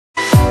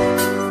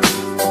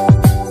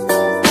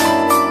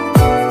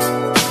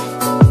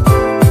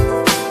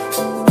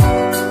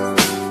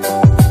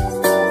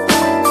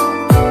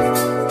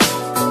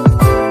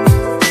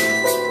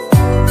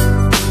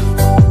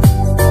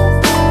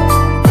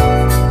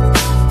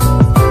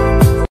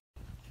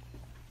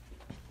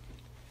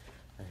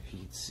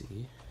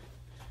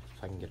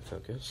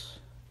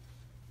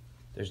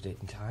There's date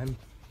and time.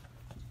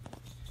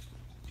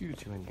 Due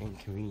to an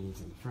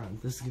inconvenience in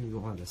front, this is going to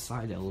go on the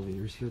side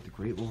elevators here at the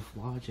Great Wolf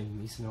Lodge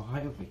in Mason,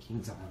 Ohio by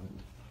Kings Island.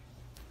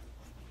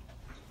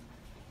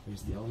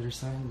 Here's the elevator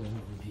sign, no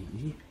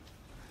PE.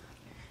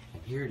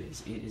 And here it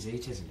is. It is a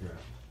ThyssenKrupp.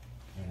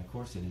 And of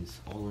course it is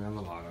all around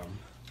the bottom.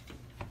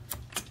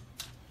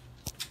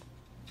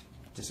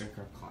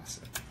 ThyssenKrupp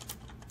Classic.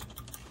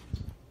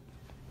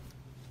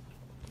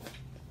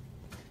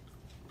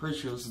 Pretty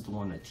sure this is the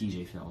one that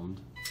TJ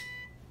filmed.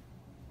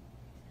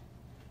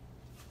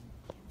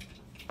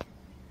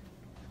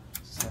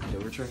 Is that the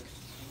over trick?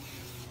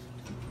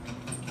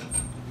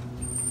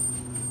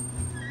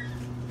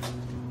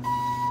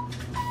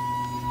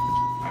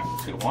 Alright,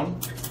 let's get one.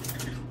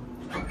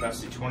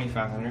 That's the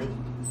 2500.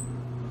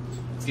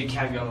 Let's get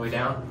caveat on the way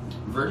down.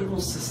 Vertical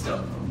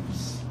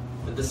systems.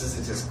 But this is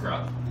a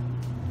ThyssenKrupp.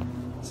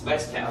 It's a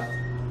nice cap.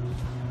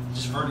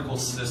 Just vertical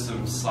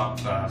systems slap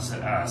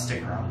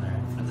sticker on there.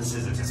 But this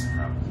is a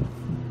ThyssenKrupp.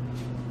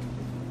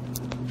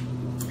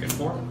 Good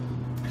for.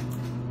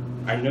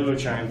 I know the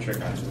chime trick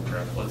on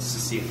ThyssenKrupp. Let's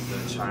just see if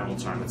the chime will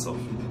chime itself.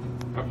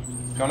 Oh,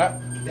 going up?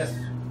 Yes.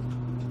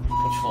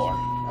 Which floor?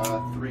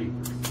 3.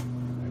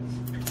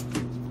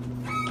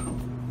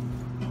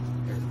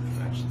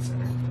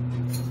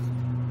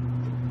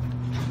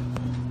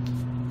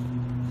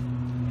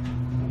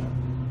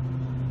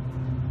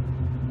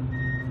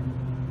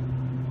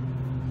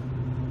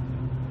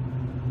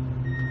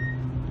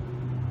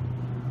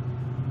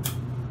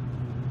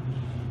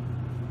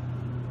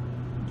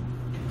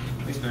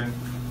 Thanks, Baron.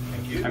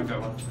 Thank you. Have a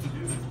good one.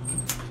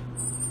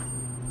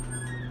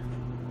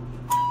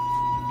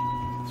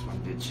 This one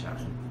did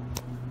shine.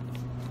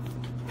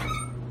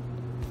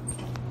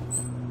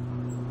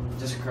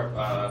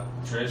 ThyssenKrupp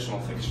traditional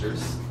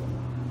fixtures.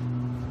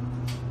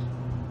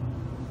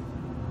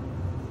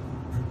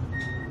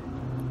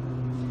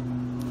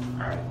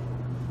 Alright.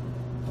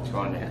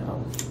 Going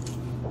down.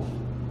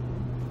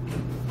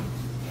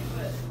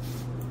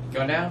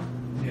 Going down?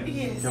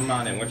 Yes. Come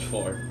on in, which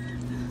floor?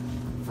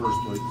 First,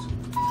 please.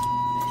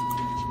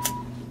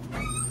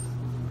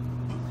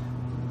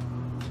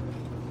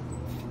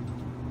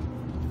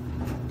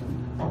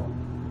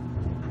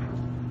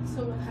 So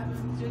what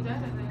happens to that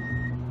and then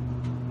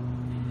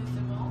you hit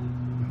them all?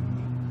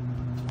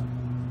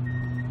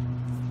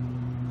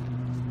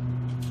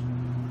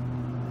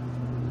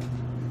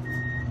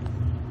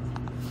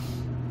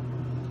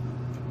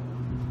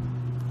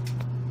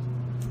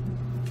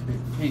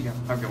 Here you go.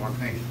 Have a good one.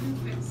 Thank you.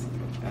 Thanks.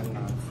 And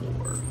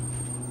 9-4.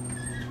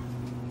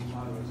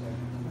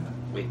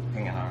 Wait,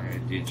 hang on. I'm going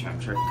to do a chime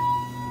trick.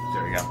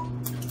 There we go.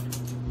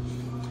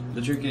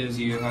 The trick is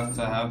you have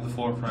to have the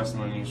floor pressed,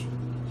 and when you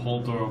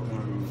hold the door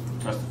open,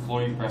 press the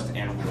floor you pressed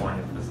and one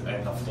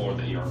and the floor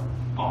that you're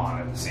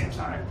on at the same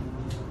time.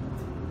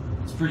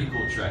 It's a pretty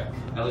cool trick.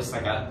 At least I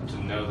got to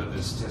know that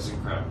this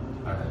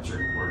ThyssenKrupp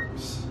trick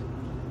works.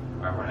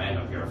 Alright, we're going to end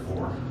up here at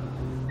 4.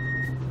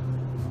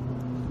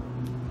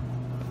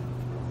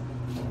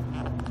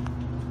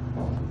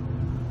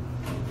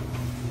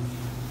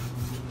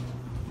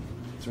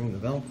 Let's ring the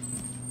bell.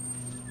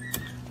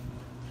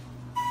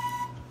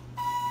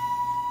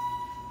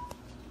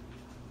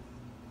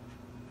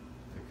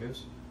 There it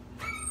goes.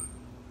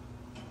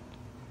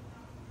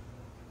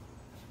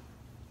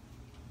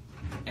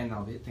 And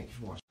that'll be it. Thank you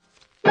for watching.